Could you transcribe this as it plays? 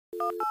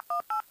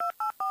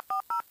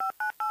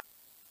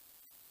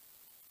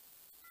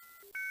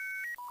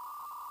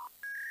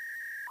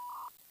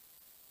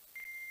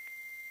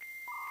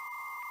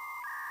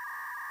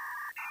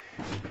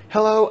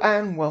Hello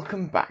and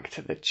welcome back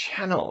to the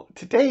channel.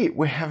 Today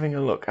we're having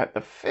a look at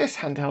the first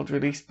handheld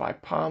released by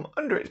Palm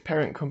under its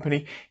parent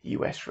company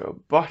US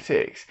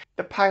Robotics,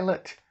 the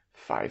Pilot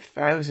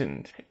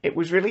 5000. It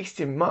was released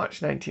in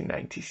March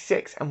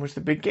 1996 and was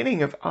the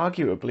beginning of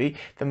arguably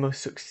the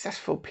most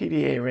successful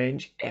PDA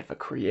range ever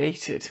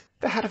created.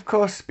 There had of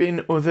course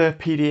been other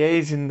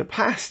PDAs in the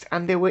past,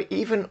 and there were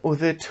even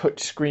other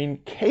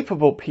touchscreen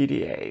capable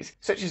PDAs,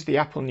 such as the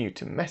Apple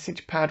Newton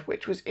Messagepad,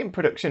 which was in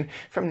production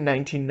from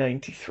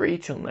 1993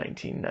 till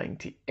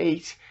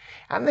 1998,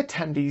 and the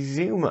Tandy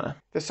Zoomer,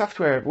 the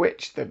software of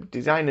which the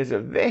designers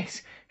of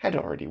this had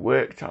already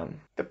worked on.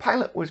 The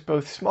Pilot was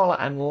both smaller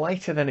and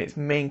lighter than its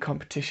main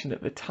competition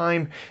at the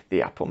time,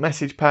 the Apple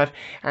Messagepad,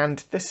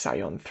 and the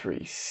Psion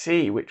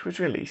 3C, which was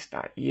released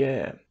that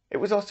year. It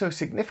was also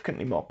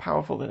significantly more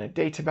powerful than a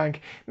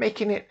databank,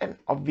 making it an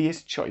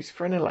obvious choice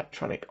for an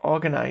electronic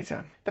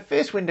organizer. The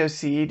first Windows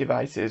CE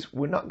devices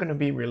were not going to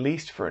be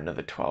released for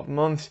another 12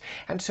 months,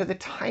 and so the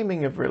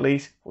timing of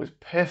release was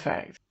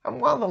perfect. And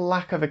while the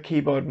lack of a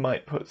keyboard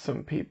might put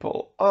some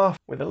people off,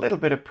 with a little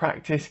bit of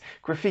practice,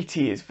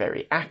 Graffiti is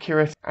very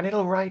accurate and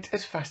it'll write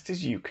as fast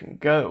as you can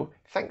go,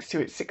 thanks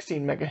to its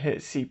 16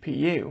 MHz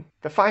CPU.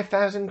 The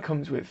 5000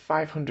 comes with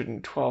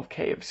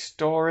 512K of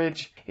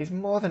storage, is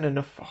more than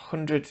enough for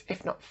hundreds,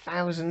 if not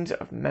thousands,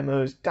 of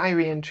memos,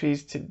 diary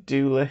entries,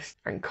 to-do lists,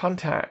 and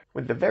contact,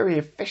 with the very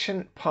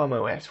efficient Palm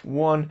OS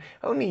 1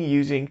 only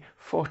using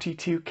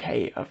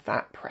 42K of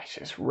that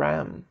precious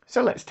RAM.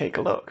 So let's take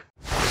a look.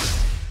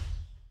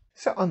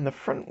 So on the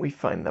front we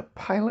find the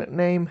Pilot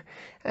name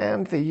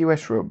and the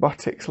US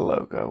Robotics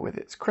logo with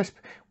its crisp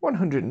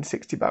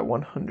 160 by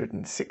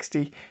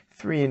 160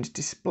 3-inch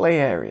display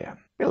area,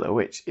 below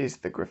which is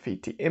the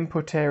Graffiti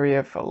input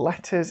area for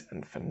letters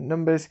and for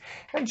numbers,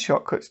 and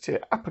shortcuts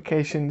to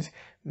applications,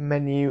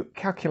 menu,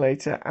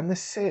 calculator and the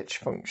search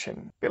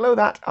function. Below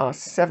that are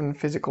 7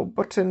 physical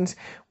buttons,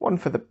 one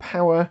for the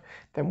power,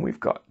 then we've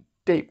got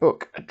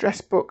Datebook, Address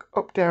Book,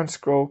 up-down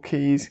scroll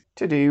keys,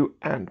 To-Do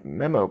and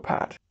Memo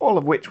Pad, all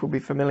of which will be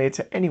familiar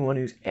to anyone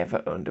who's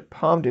ever owned a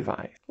Palm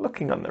device.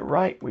 Looking on the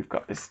right, we've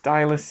got the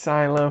stylus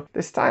silo.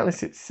 The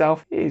stylus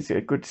itself is a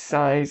good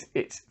size,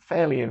 it's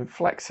fairly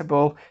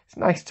inflexible, it's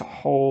nice to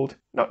hold,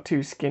 not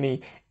too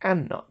skinny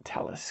and not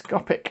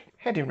telescopic.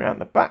 Heading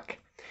round the back,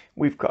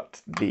 we've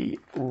got the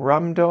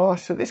RAM door,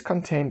 so this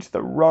contains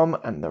the ROM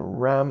and the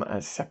RAM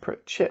as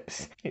separate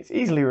chips. It's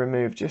easily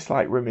removed, just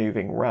like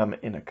removing RAM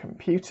in a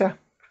computer.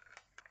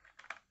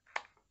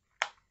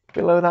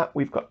 Below that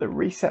we've got the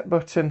reset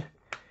button,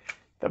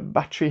 the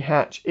battery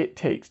hatch, it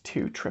takes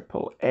 2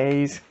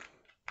 AAAs,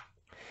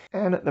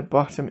 and at the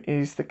bottom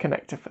is the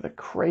connector for the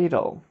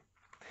cradle.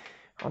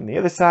 On the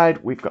other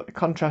side we've got the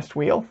contrast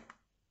wheel,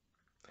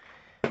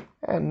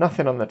 and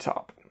nothing on the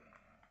top.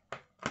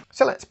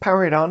 So let's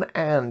power it on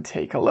and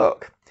take a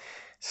look.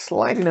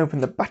 Sliding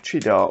open the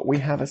battery door, we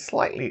have a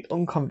slightly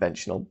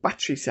unconventional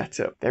battery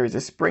setup. There is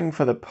a spring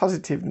for the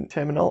positive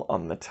terminal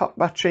on the top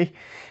battery,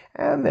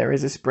 and there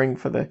is a spring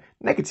for the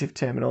negative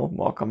terminal,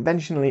 more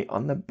conventionally,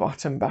 on the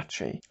bottom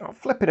battery. I'll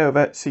flip it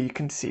over so you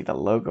can see the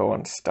logo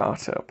on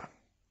startup.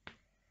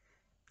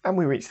 And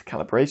we reach the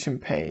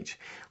calibration page.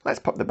 Let's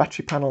pop the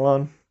battery panel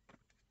on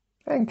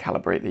and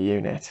calibrate the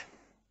unit.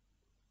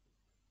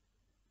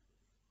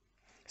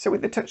 So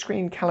with the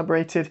touchscreen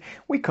calibrated,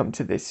 we come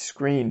to this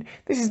screen.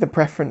 This is the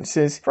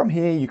preferences. From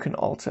here you can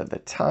alter the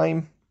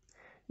time,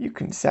 you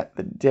can set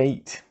the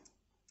date,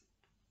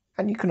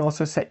 and you can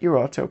also set your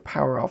auto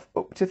power off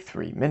up to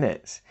 3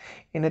 minutes.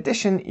 In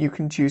addition, you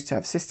can choose to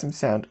have system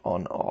sound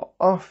on or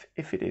off.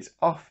 If it is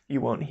off, you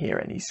won't hear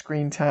any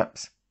screen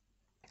taps.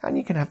 And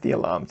you can have the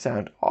alarm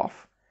sound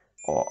off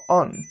or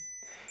on.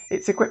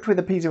 It's equipped with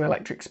a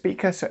piezoelectric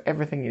speaker, so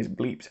everything is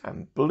bleeps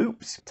and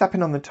bloops.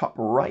 Tapping on the top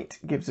right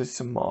gives us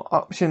some more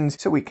options,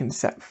 so we can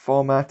set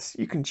formats.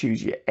 You can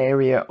choose your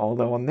area,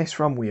 although on this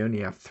ROM we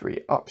only have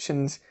 3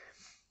 options.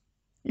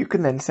 You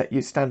can then set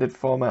your standard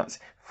formats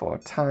for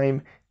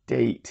time,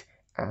 date,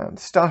 and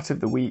start of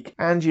the week,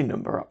 and your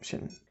number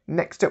option.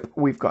 Next up,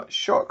 we've got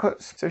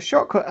shortcuts. So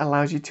shortcut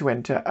allows you to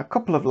enter a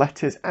couple of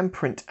letters and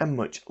print a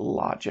much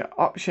larger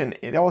option.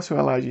 It also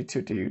allows you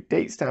to do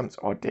date stamps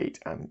or date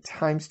and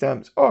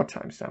timestamps, or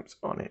timestamps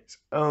on its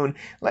own.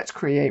 Let's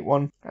create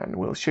one and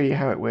we'll show you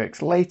how it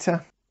works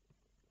later.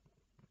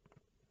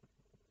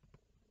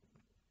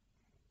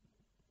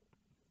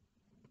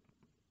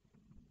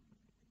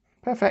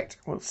 Perfect,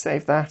 we'll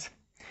save that.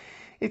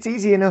 It's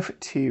easy enough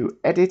to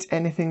edit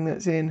anything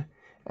that's in,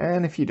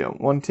 and if you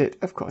don't want it,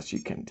 of course you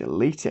can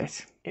delete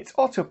it. It's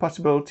also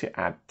possible to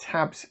add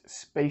tabs,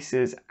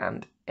 spaces,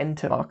 and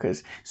enter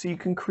markers, so you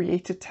can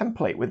create a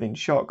template within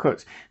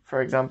shortcuts.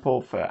 For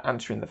example, for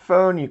answering the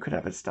phone, you could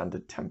have a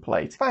standard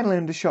template. Finally,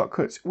 under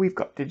shortcuts, we've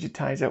got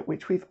Digitizer,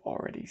 which we've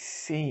already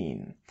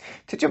seen.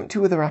 To jump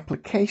to other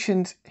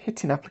applications,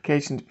 hitting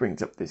applications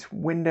brings up this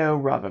window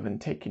rather than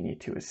taking you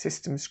to a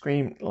system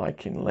screen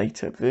like in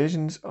later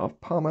versions of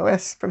Palm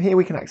OS. From here,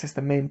 we can access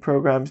the main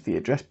programs, the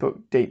address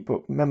book, date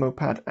book, memo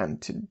pad, and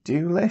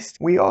to-do list.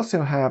 We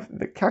also have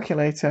the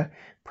calculator,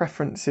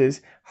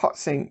 preferences,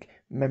 hotsync,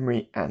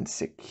 memory, and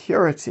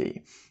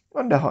security.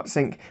 Under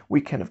hotsync, we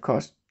can of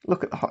course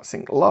look at the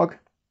hotsync log.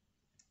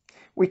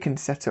 We can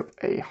set up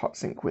a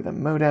hotsync with a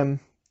modem.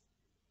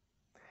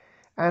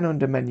 And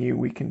under menu,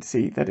 we can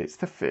see that it's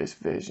the first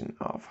version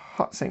of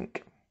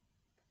hotsync.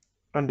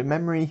 Under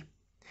memory,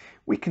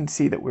 we can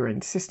see that we're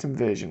in system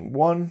version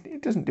 1.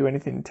 It doesn't do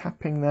anything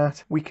tapping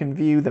that. We can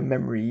view the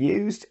memory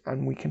used,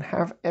 and we can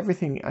have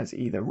everything as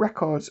either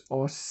records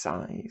or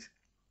size.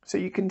 So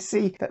you can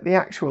see that the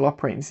actual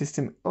operating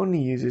system only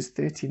uses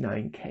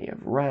 39K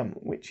of RAM,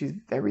 which is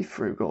very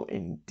frugal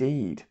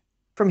indeed.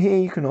 From here,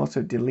 you can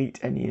also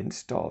delete any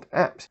installed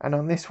apps, and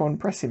on this one,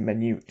 pressing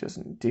menu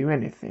doesn't do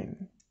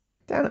anything.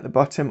 Down at the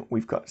bottom,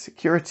 we've got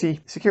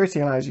security. Security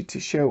allows you to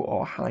show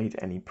or hide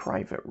any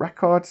private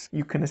records.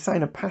 You can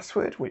assign a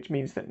password, which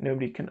means that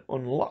nobody can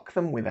unlock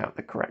them without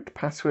the correct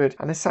password.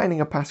 And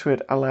assigning a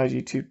password allows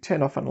you to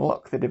turn off and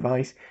lock the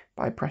device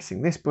by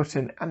pressing this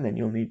button, and then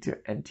you'll need to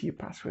enter your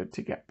password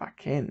to get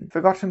back in.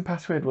 Forgotten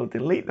password will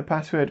delete the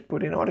password,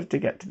 but in order to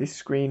get to this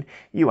screen,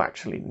 you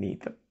actually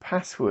need the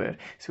password.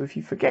 So if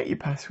you forget your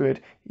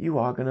password, you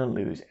are going to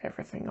lose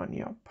everything on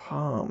your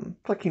Palm.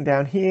 Clicking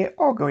down here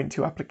or going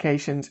to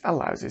applications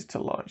allows us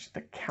to launch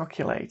the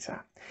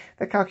calculator.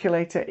 The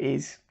calculator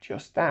is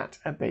just that,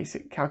 a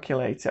basic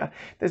calculator.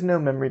 There's no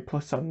memory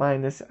plus or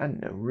minus and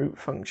no root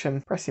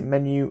function. Pressing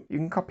menu, you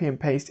can copy and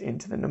paste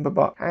into the number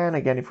box, and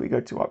again if we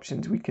go to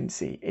options we can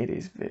see it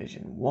is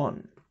version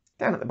 1.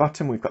 Down at the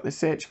bottom we've got the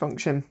search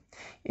function.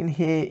 In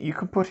here you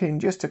can put in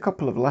just a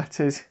couple of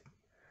letters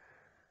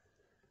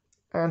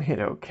and hit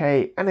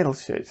OK, and it'll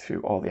search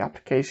through all the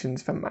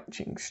applications for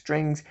matching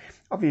strings.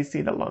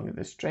 Obviously the longer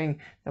the string,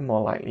 the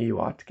more likely you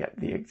are to get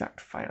the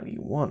exact file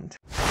you want.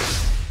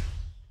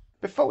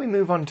 Before we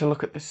move on to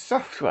look at the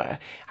software,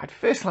 I'd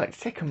first like to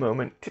take a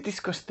moment to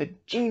discuss the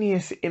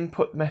genius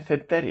input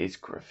method that is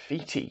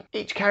graffiti.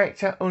 Each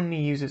character only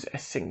uses a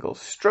single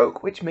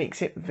stroke, which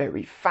makes it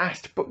very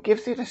fast, but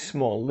gives it a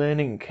small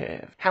learning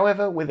curve.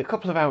 However, with a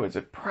couple of hours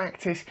of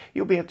practice,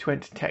 you'll be able to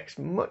enter text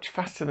much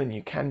faster than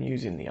you can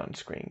using the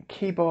on-screen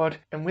keyboard,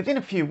 and within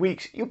a few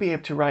weeks, you'll be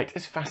able to write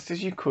as fast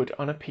as you could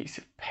on a piece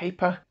of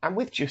paper, and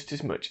with just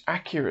as much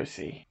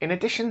accuracy. In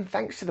addition,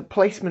 thanks to the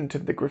placement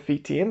of the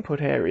graffiti input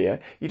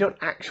area, you don't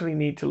actually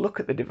need to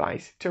look at the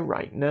device to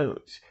write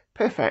notes.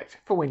 Perfect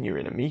for when you're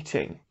in a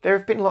meeting. There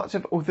have been lots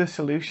of other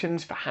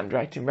solutions for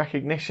handwriting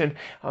recognition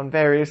on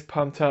various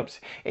Palm tops,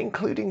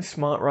 including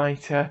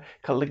SmartWriter,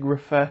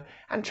 Calligrapher,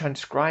 and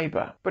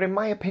Transcriber, but in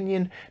my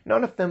opinion,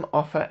 none of them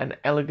offer an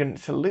elegant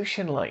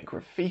solution like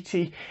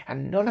graffiti,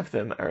 and none of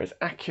them are as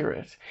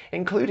accurate,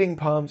 including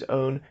Palm's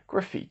own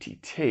Graffiti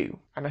 2.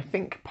 And I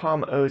think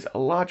Palm owes a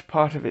large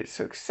part of its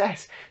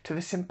success to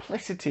the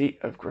simplicity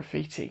of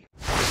graffiti.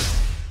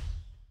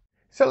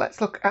 So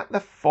let's look at the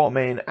 4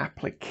 main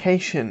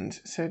applications.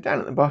 So down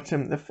at the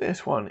bottom, the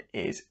first one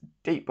is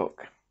Datebook,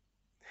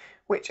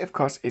 which of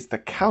course is the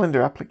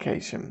calendar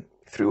application.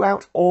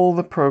 Throughout all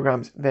the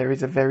programs, there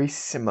is a very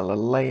similar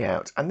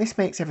layout, and this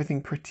makes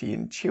everything pretty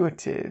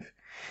intuitive.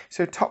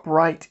 So top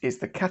right is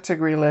the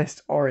category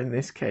list, or in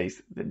this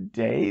case, the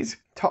days.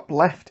 Top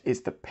left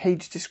is the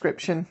page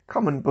description,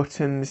 common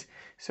buttons,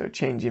 so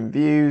changing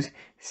views,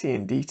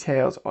 seeing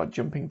details, or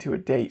jumping to a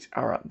date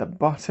are at the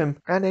bottom,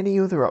 and any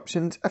other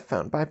options are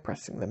found by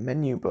pressing the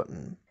menu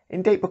button.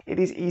 In Datebook, it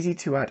is easy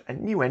to add a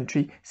new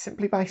entry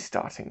simply by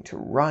starting to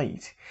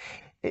write.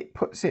 It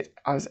puts it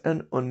as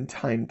an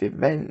untimed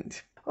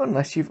event,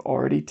 unless you've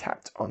already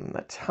tapped on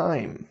the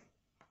time.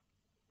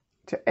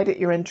 To edit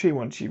your entry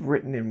once you've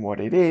written in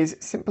what it is,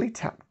 simply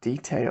tap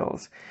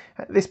Details.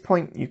 At this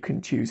point you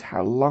can choose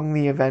how long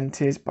the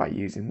event is by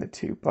using the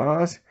 2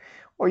 bars,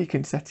 or you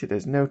can set it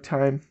as no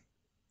time.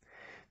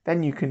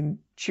 Then you can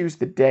choose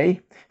the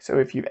day, so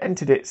if you've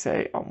entered it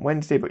say on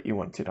Wednesday but you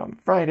want it on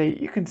Friday,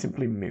 you can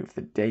simply move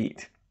the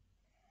date.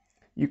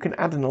 You can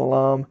add an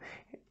alarm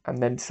and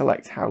then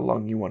select how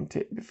long you want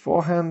it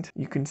beforehand.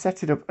 You can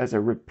set it up as a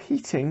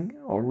repeating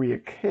or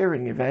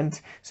reoccurring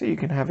event, so you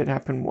can have it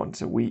happen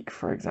once a week,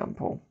 for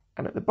example.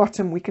 And at the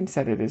bottom, we can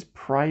set it as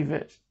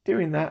private.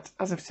 Doing that,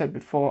 as I've said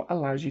before,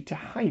 allows you to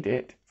hide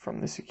it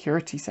from the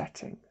security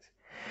settings.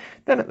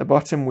 Then at the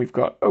bottom, we've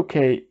got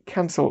OK,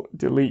 Cancel,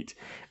 Delete,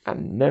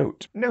 and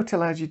Note. Note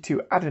allows you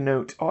to add a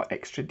note or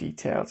extra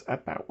details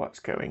about what's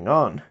going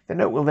on. The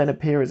note will then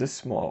appear as a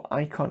small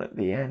icon at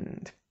the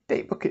end.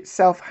 Datebook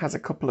itself has a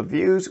couple of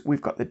views.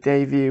 We've got the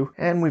day view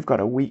and we've got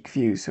a week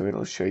view, so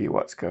it'll show you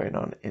what's going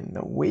on in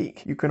the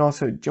week. You can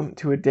also jump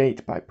to a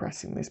date by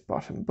pressing this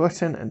bottom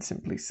button and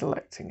simply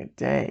selecting a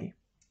day.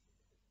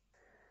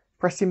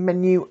 Pressing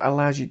menu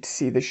allows you to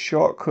see the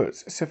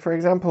shortcuts. So for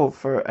example,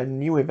 for a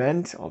new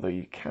event, although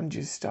you can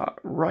just start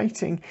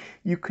writing,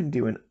 you can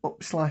do an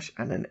 /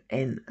 and an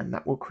N, and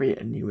that will create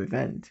a new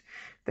event.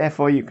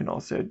 Therefore, you can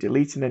also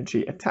delete an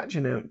entry, attach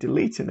a note,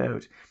 delete a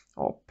note,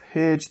 or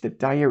purge the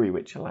diary,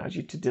 which allows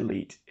you to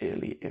delete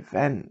early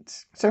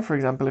events. So for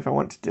example, if I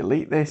want to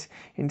delete this,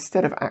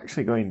 instead of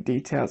actually going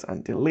details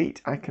and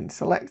delete, I can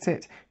select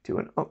it, do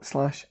an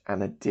 /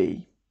 and a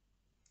D.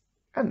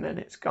 And then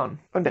it's gone.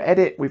 Under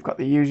edit, we've got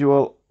the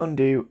usual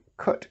undo,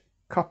 cut,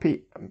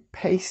 copy and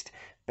paste.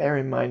 Bear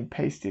in mind,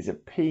 paste is a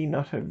P,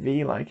 not a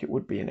V like it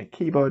would be in a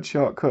keyboard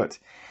shortcut.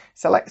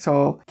 Select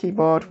all,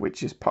 keyboard,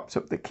 which just pops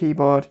up the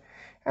keyboard.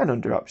 And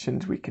under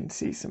options, we can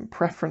see some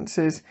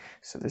preferences.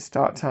 So the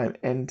start time,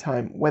 end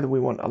time, whether we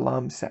want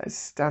alarm set as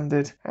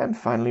standard. And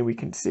finally, we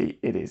can see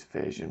it is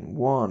version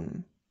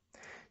 1.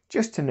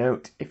 Just to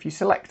note, if you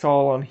select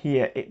all on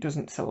here, it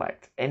doesn't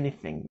select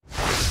anything.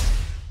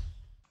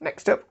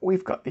 Next up,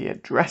 we've got the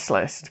address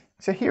list.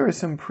 So here are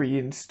some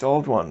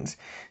pre-installed ones.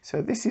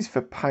 So this is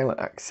for Pilot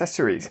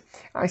accessories.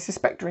 I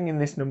suspect ringing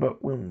this number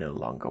will no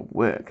longer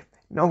work,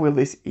 nor will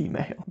this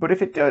email. But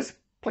if it does,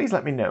 please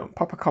let me know.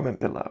 Pop a comment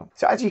below.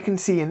 So as you can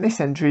see in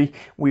this entry,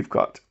 we've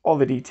got all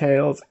the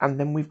details, and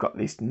then we've got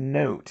this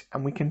note.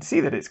 And we can see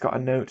that it's got a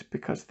note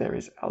because there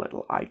is a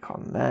little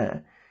icon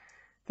there.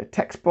 The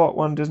Textport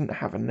one doesn't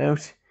have a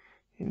note.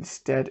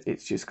 Instead,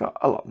 it's just got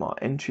a lot more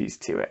entries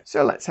to it.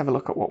 So let's have a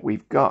look at what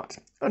we've got.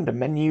 Under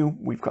menu,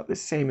 we've got the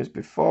same as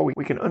before.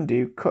 We can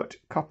undo, cut,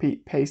 copy,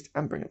 paste,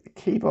 and bring up the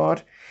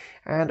keyboard.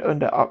 And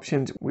under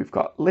options, we've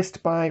got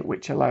list by,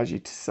 which allows you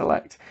to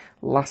select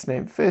last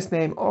name, first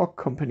name, or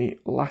company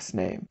last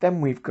name.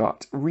 Then we've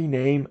got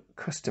rename,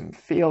 custom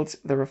fields.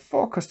 There are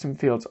 4 custom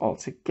fields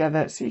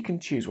altogether, so you can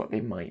choose what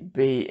they might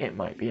be. It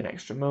might be an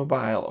extra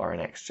mobile or an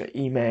extra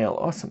email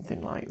or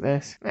something like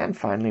this. And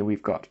finally,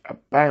 we've got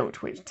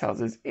about, which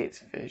tells us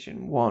it's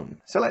version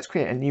 1. So let's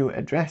create a new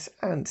address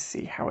and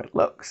see how it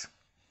looks.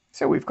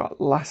 So we've got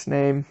last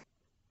name,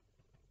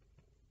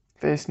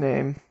 first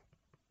name,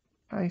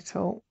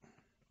 title,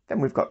 then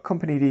we've got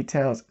company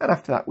details, and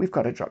after that we've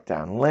got a drop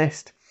down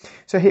list.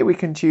 So here we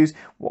can choose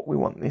what we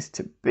want this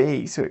to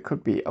be. So it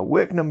could be a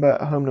work number,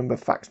 a home number,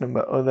 fax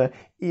number, other,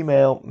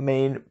 email,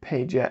 main,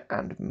 pager,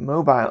 and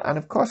mobile. And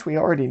of course we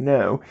already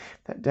know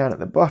that down at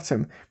the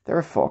bottom there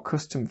are 4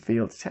 custom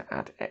fields to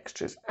add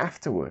extras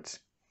afterwards.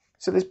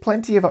 So there's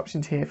plenty of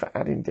options here for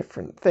adding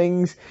different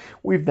things.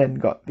 We've then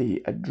got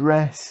the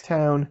address,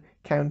 town,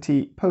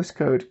 county,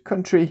 postcode,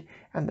 country,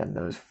 and then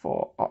those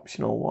 4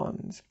 optional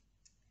ones.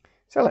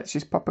 So let's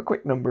just pop a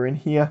quick number in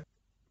here.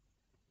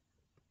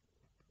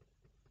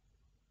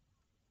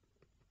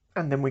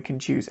 And then we can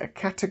choose a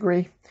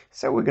category.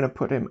 So we're going to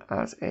put him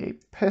as a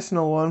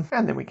personal one,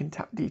 and then we can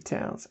tap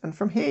details. And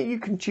from here you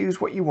can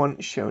choose what you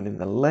want shown in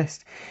the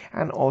list,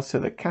 and also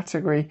the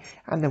category,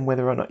 and then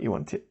whether or not you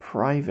want it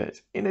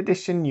private. In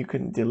addition, you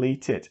can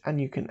delete it and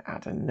you can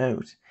add a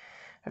note.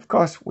 Of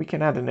course, we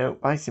can add a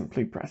note by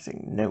simply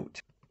pressing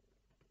note.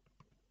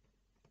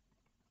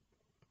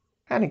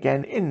 And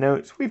again, in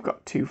notes, we've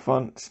got 2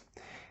 fonts,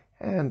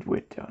 and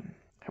we're done.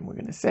 And we're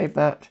going to save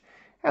that,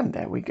 and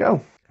there we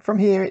go. From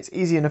here, it's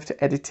easy enough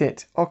to edit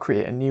it or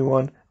create a new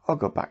one or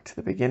go back to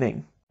the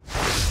beginning.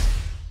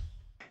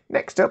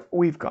 Next up,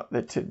 we've got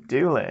the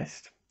to-do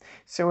list.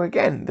 So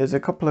again, there's a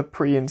couple of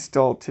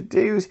pre-installed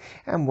to-dos,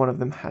 and one of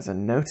them has a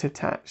note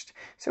attached.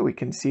 So we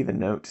can see the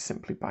note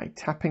simply by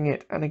tapping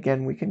it, and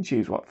again, we can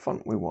choose what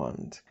font we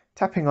want.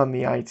 Tapping on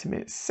the item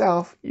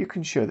itself, you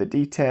can show the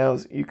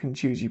details, you can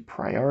choose your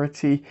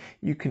priority,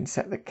 you can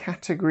set the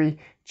category,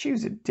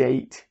 choose a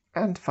date,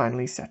 and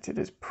finally set it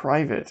as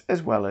private,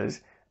 as well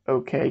as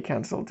OK,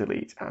 cancel,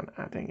 delete, and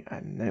adding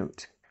a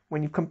note.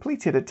 When you've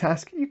completed a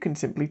task, you can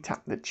simply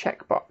tap the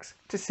checkbox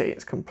to say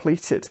it's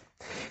completed.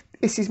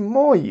 This is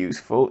more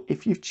useful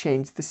if you've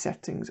changed the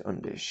settings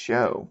under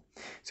Show.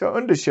 So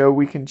under Show,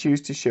 we can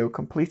choose to show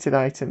completed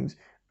items,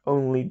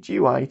 only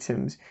due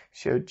items,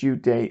 show due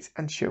dates,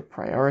 and show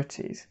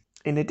priorities.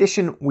 In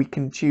addition, we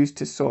can choose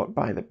to sort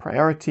by the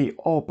priority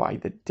or by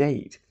the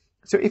date.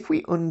 So if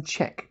we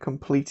uncheck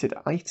completed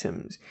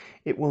items,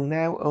 it will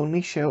now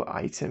only show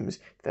items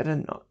that are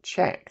not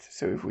checked.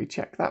 So if we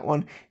check that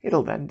one,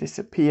 it'll then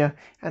disappear.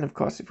 And of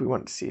course, if we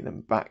want to see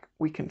them back,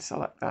 we can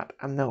select that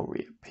and they'll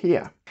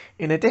reappear.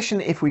 In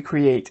addition, if we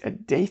create a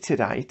dated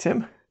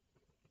item,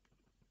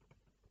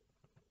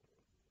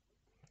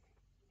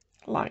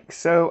 like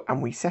so, and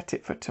we set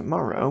it for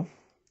tomorrow,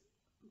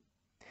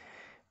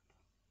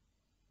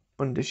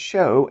 under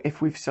Show,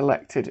 if we've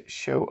selected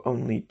Show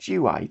Only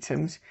Due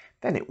Items,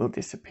 then it will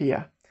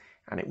disappear,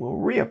 and it will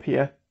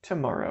reappear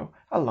tomorrow,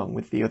 along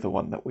with the other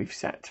one that we've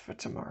set for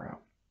tomorrow.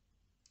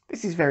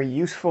 This is very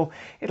useful.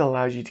 It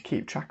allows you to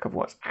keep track of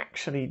what's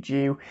actually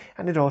due,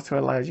 and it also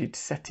allows you to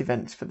set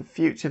events for the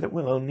future that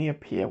will only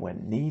appear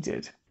when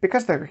needed.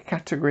 Because there are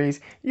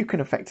categories, you can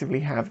effectively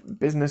have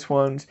business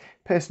ones,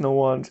 personal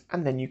ones,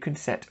 and then you can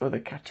set other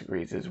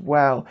categories as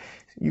well.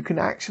 You can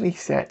actually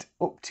set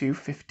up to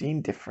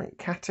 15 different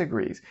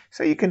categories.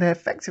 So you can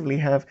effectively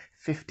have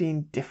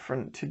 15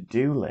 different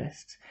to-do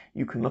lists.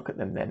 You can look at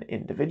them then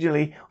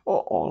individually or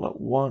all at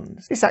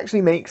once. This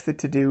actually makes the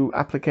to-do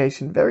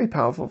application very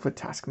powerful for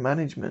task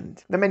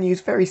management. The menu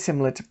is very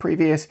similar to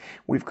previous.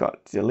 We've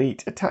got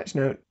delete, attach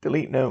note,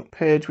 delete note,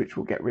 purge, which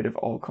will get rid of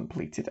all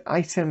completed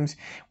items.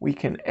 We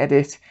can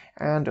edit,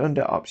 and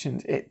under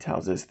options it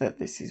tells us that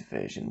this is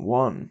version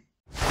 1.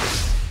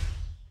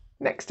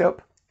 Next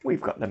up,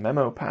 we've got the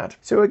memo pad.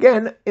 So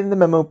again, in the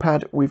memo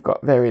pad, we've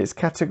got various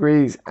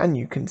categories, and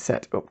you can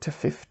set up to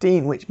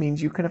 15, which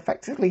means you can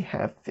effectively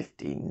have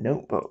 15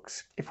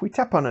 notebooks. If we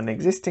tap on an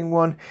existing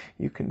one,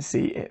 you can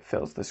see it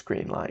fills the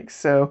screen like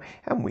so,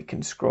 and we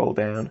can scroll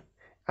down,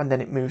 and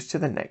then it moves to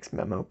the next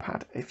memo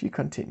pad if you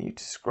continue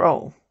to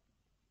scroll.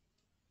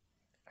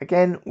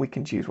 Again, we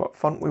can choose what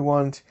font we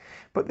want,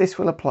 but this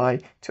will apply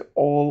to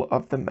all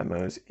of the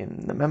memos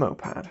in the memo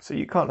pad. So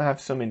you can't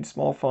have some in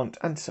small font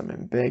and some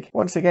in big.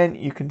 Once again,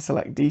 you can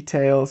select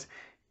details,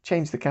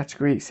 change the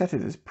category, set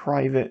it as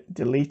private,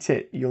 delete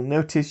it. You'll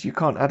notice you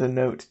can't add a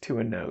note to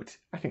a note.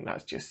 I think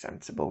that's just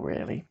sensible,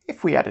 really.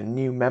 If we add a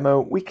new memo,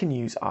 we can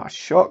use our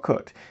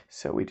shortcut.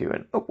 So we do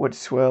an upward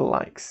swirl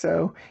like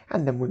so,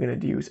 and then we're going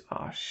to use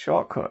our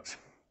shortcut.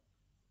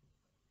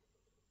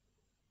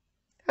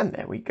 And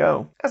there we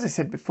go. As I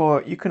said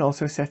before, you can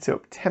also set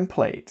up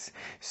templates.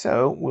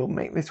 So we'll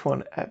make this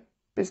one a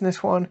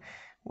business one.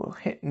 We'll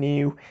hit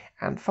new,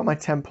 and for my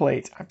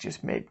template, I've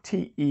just made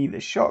TE the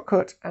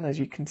shortcut, and as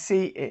you can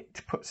see, it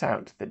puts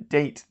out the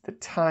date, the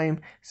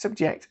time,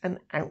 subject, and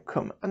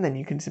outcome, and then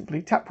you can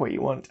simply tap where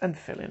you want and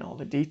fill in all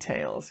the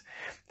details.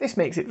 This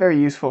makes it very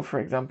useful,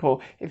 for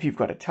example, if you've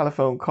got a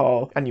telephone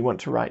call and you want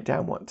to write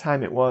down what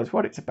time it was,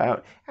 what it's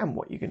about, and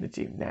what you're going to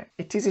do next.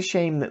 It is a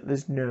shame that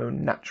there's no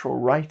natural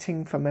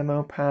writing for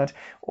MemoPad,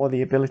 or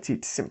the ability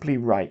to simply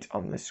write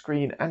on the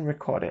screen and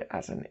record it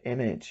as an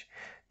image.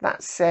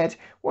 That said,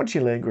 once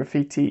you learn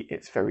graffiti,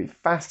 it's very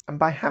fast, and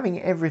by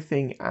having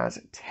everything as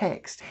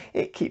text,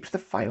 it keeps the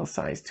file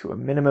size to a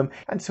minimum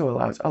and so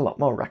allows a lot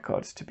more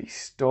records to be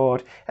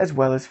stored, as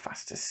well as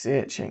faster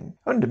searching.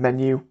 Under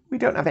menu, we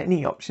don't have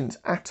any options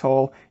at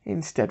all,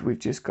 instead we've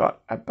just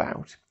got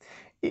about.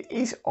 It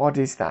is odd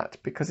is that,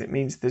 because it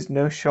means there's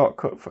no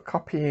shortcut for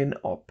copying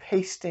or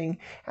pasting,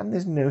 and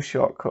there's no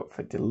shortcut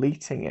for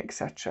deleting,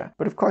 etc.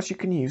 But of course you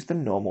can use the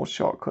normal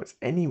shortcuts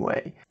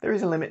anyway. There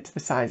is a limit to the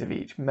size of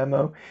each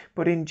memo,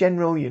 but in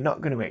general you're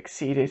not going to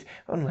exceed it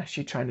unless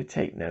you're trying to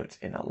take notes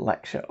in a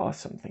lecture or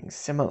something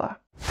similar.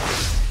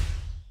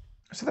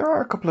 So there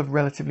are a couple of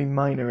relatively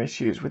minor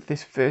issues with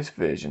this first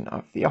version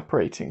of the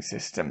operating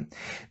system.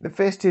 The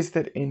first is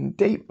that in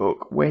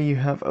Datebook, where you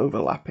have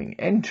overlapping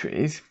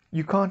entries,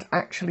 you can't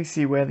actually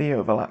see where the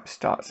overlap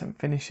starts and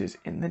finishes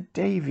in the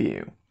day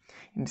view.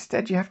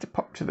 Instead, you have to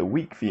pop to the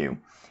week view,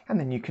 and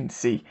then you can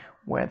see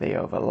where they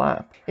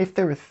overlap. If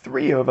there are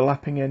 3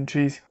 overlapping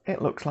entries,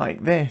 it looks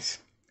like this.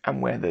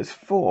 And where there's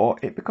 4,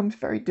 it becomes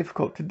very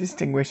difficult to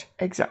distinguish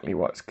exactly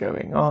what's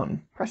going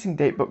on. Pressing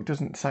Datebook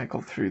doesn't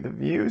cycle through the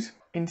views.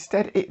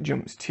 Instead, it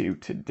jumps to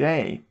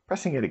today.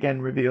 Pressing it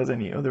again reveals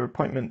any other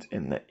appointment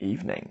in the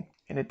evening.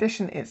 In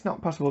addition, it's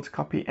not possible to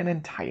copy an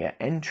entire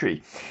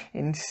entry.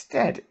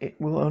 Instead,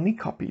 it will only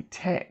copy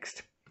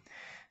text.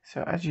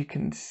 So as you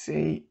can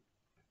see,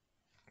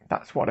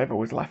 that's whatever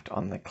was left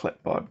on the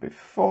clipboard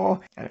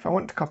before. And if I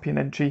want to copy an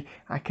entry,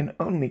 I can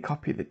only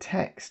copy the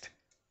text.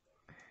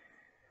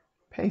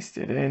 Paste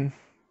it in,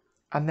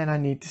 and then I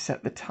need to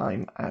set the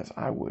time as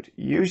I would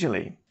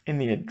usually. In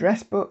the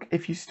address book,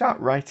 if you start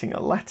writing a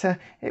letter,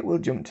 it will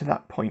jump to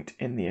that point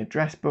in the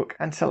address book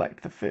and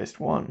select the first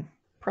one.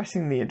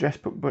 Pressing the address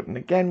book button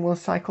again will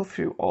cycle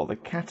through all the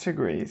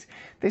categories.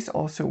 This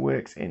also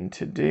works in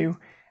To Do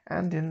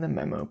and in the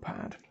memo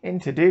pad. In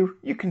To Do,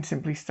 you can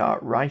simply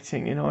start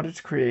writing in order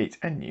to create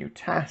a new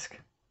task.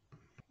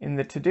 In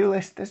the to-do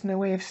list, there's no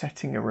way of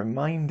setting a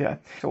reminder,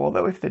 so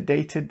although if they're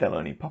dated, they'll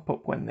only pop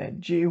up when they're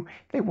due,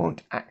 they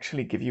won't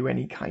actually give you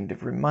any kind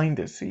of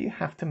reminders, so you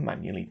have to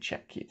manually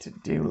check your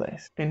to-do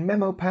list. In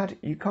MemoPad,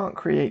 you can't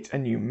create a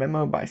new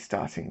memo by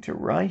starting to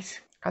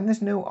write, and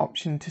there's no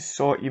option to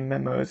sort your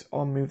memos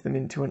or move them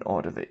into an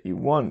order that you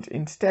want.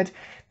 Instead,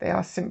 they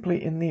are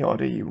simply in the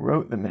order you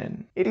wrote them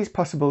in. It is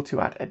possible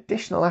to add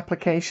additional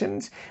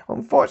applications.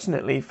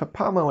 Unfortunately, for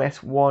Palm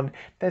OS 1,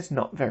 there's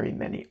not very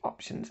many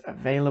options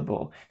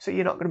available, so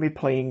you're not going to be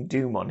playing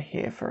Doom on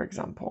here, for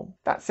example.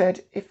 That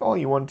said, if all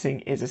you're wanting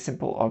is a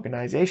simple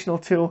organizational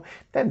tool,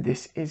 then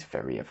this is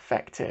very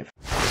effective.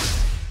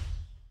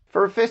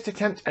 For a first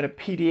attempt at a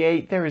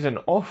PDA, there is an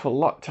awful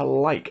lot to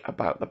like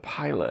about the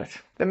Pilot.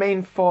 The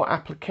main 4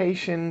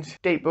 applications,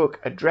 Datebook,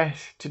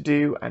 Address, To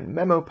Do and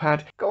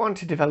Memopad, go on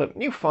to develop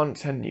new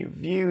fonts and new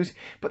views,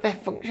 but their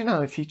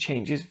functionality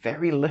changes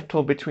very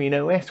little between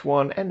OS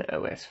 1 and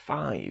OS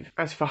 5.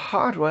 As for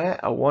hardware,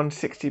 a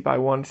 160 by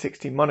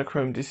 160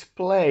 monochrome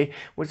display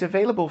was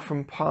available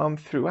from Palm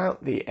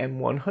throughout the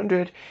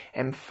M100,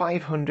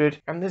 M500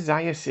 and the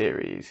Xia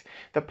series,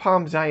 the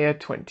Palm Xia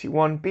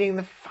 21 being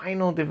the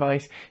final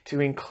device to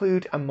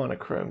include a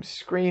monochrome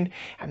screen,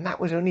 and that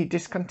was only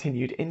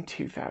discontinued in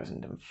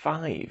 2005.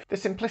 The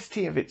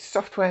simplicity of its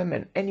software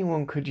meant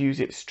anyone could use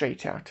it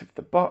straight out of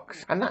the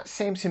box, and that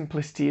same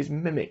simplicity is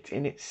mimicked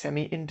in its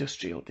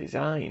semi-industrial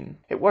design.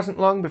 It wasn't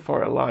long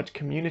before a large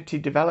community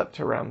developed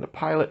around the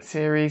Pilot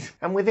series,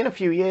 and within a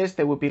few years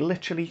there would be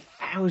literally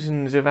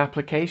thousands of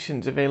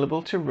applications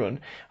available to run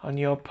on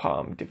your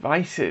Palm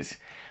devices.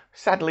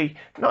 Sadly,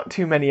 not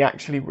too many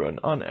actually run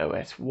on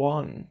OS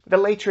 1. The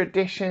later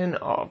addition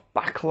of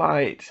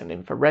backlights and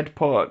infrared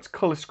ports,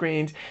 colour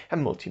screens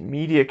and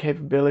multimedia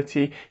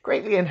capability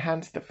greatly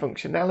enhanced the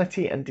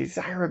functionality and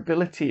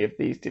desirability of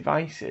these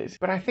devices,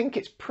 but I think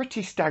it's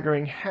pretty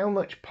staggering how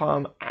much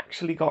Palm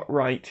actually got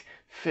right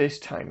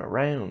first time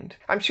around.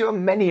 I'm sure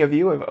many of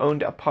you have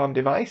owned a Palm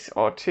device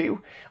or 2,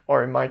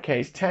 or in my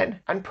case 10,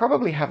 and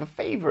probably have a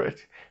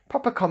favourite.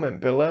 Pop a comment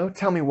below,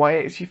 tell me why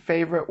it's your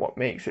favourite, what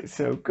makes it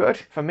so good.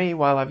 For me,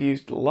 while I've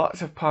used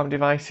lots of Palm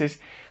devices,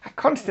 I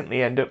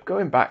constantly end up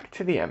going back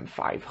to the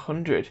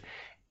M500.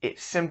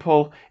 It's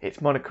simple,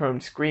 its monochrome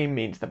screen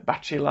means the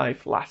battery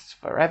life lasts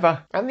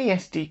forever, and the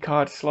SD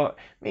card slot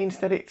means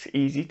that it's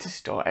easy to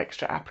store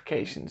extra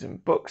applications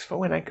and books for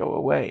when I go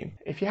away.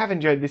 If you have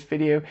enjoyed this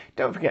video,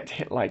 don't forget to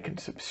hit like and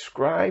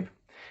subscribe.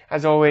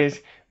 As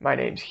always, my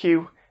name's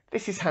Hugh,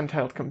 this is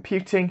Handheld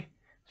Computing,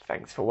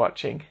 thanks for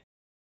watching.